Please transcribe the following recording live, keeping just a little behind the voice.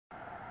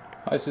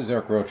Hi, this is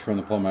Eric Roach from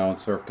the Plum Island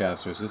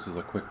Surfcasters. This is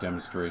a quick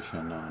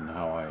demonstration on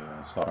how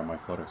I solder my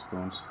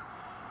flutterspoons.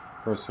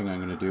 First thing I'm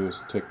going to do is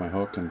take my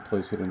hook and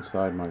place it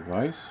inside my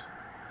vise.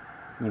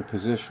 I'm going to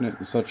position it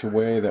in such a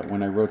way that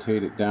when I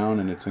rotate it down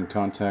and it's in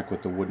contact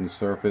with the wooden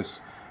surface,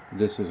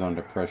 this is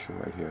under pressure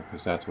right here,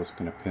 because that's what's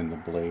going to pin the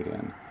blade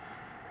in.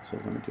 So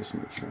let me just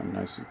make sure I'm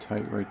nice and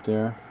tight right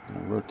there. I'm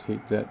going to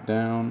rotate that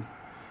down,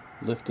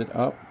 lift it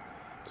up.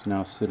 It's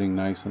now sitting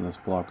nice on this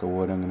block of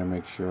wood. I'm going to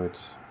make sure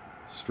it's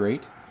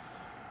straight.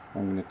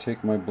 I'm going to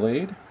take my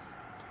blade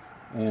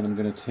and I'm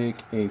going to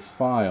take a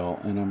file,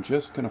 and I'm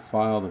just going to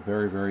file the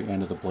very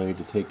end of the blade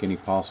to take any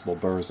possible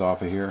burrs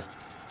off of here.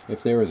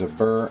 If there is a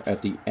burr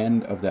at the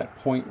end of that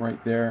point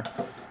right there,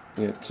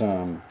 it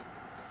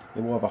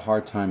will have a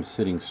hard time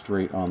sitting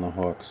straight on the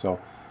hook. So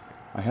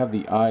I have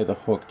the eye of the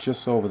hook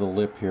just over the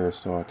lip here,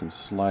 so I can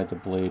slide the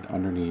blade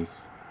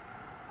underneath,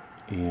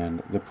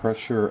 and the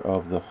pressure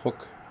of the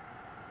hook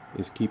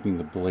is keeping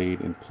the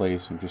blade in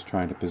place. I'm just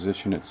trying to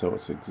position it so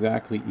it's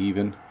exactly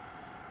even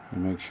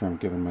and make sure I'm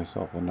giving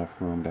myself enough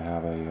room to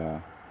have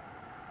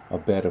a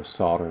bed of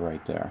solder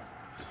right there.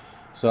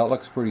 So that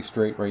looks pretty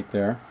straight right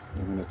there.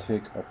 I'm going to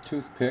take a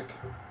toothpick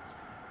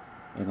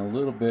and a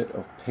little bit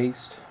of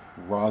paste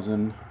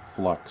rosin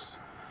flux.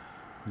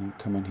 You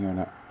come in here and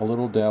a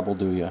little dab will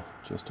do you,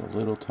 just a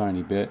little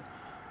tiny bit.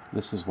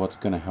 This is what's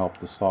going to help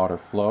the solder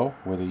flow,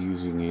 whether you're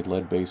using a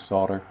lead-based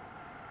solder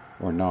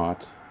or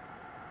not.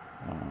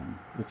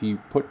 If you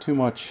put too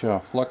much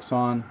flux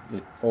on,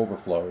 it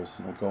overflows.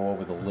 It'll go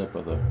over the lip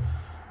of the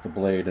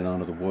blade and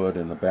onto the wood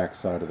and the back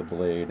side of the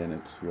blade, and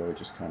it's really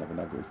just kind of an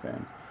ugly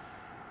thing.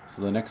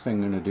 So the next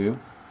thing I'm going to do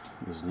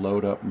is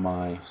load up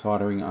my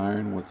soldering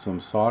iron with some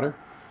solder.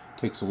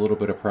 It takes a little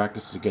bit of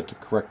practice to get the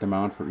correct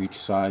amount for each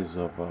size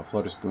of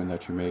flutterspoon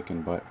that you're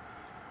making, but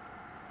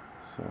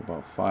so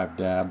about 5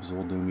 dabs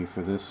will do me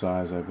for this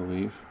size, I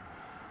believe.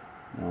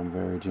 Now I'm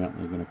very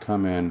gently going to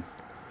come in,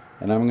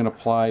 and I'm going to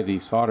apply the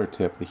solder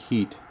tip, the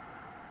heat,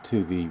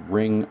 to the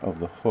ring of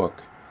the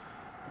hook,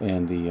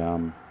 and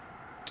the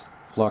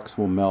flux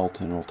will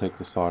melt and will take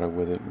the solder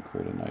with it and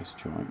create a nice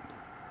joint.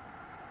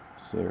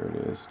 So there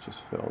it is,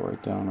 just fell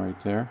right down right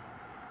there.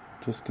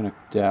 Just going to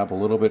dab a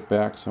little bit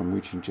back, so I'm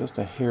reaching just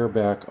a hair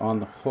back on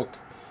the hook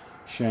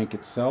shank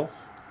itself.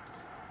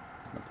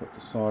 I'll put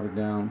the solder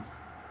down,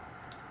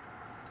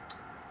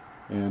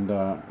 and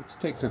it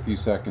takes a few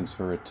seconds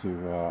for it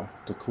to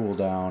cool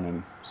down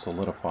and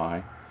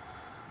solidify.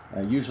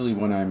 Usually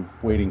when I'm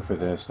waiting for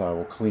this, I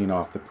will clean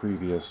off the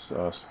previous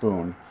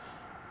spoon,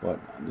 but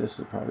this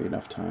is probably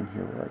enough time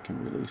here where I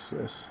can release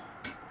this.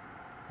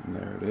 And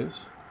there it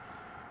is.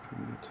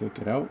 I'm going to take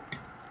it out,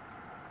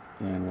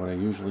 and what I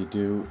usually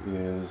do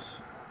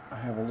is I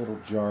have a little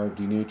jar of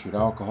denatured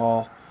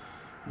alcohol,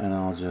 and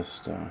I'll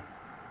just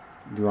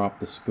drop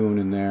the spoon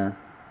in there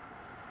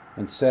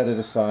and set it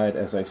aside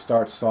as I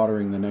start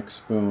soldering the next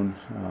spoon.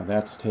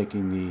 That's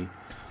taking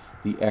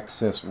the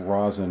excess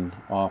rosin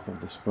off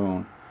of the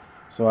spoon.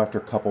 So after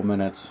a couple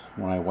minutes,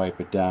 when I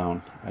wipe it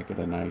down, I get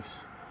a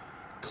nice,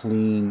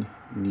 clean,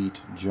 neat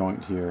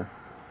joint here,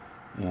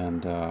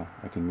 and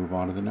I can move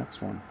on to the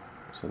next one.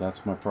 So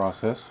that's my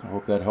process. I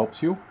hope that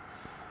helps you.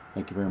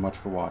 Thank you very much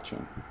for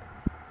watching.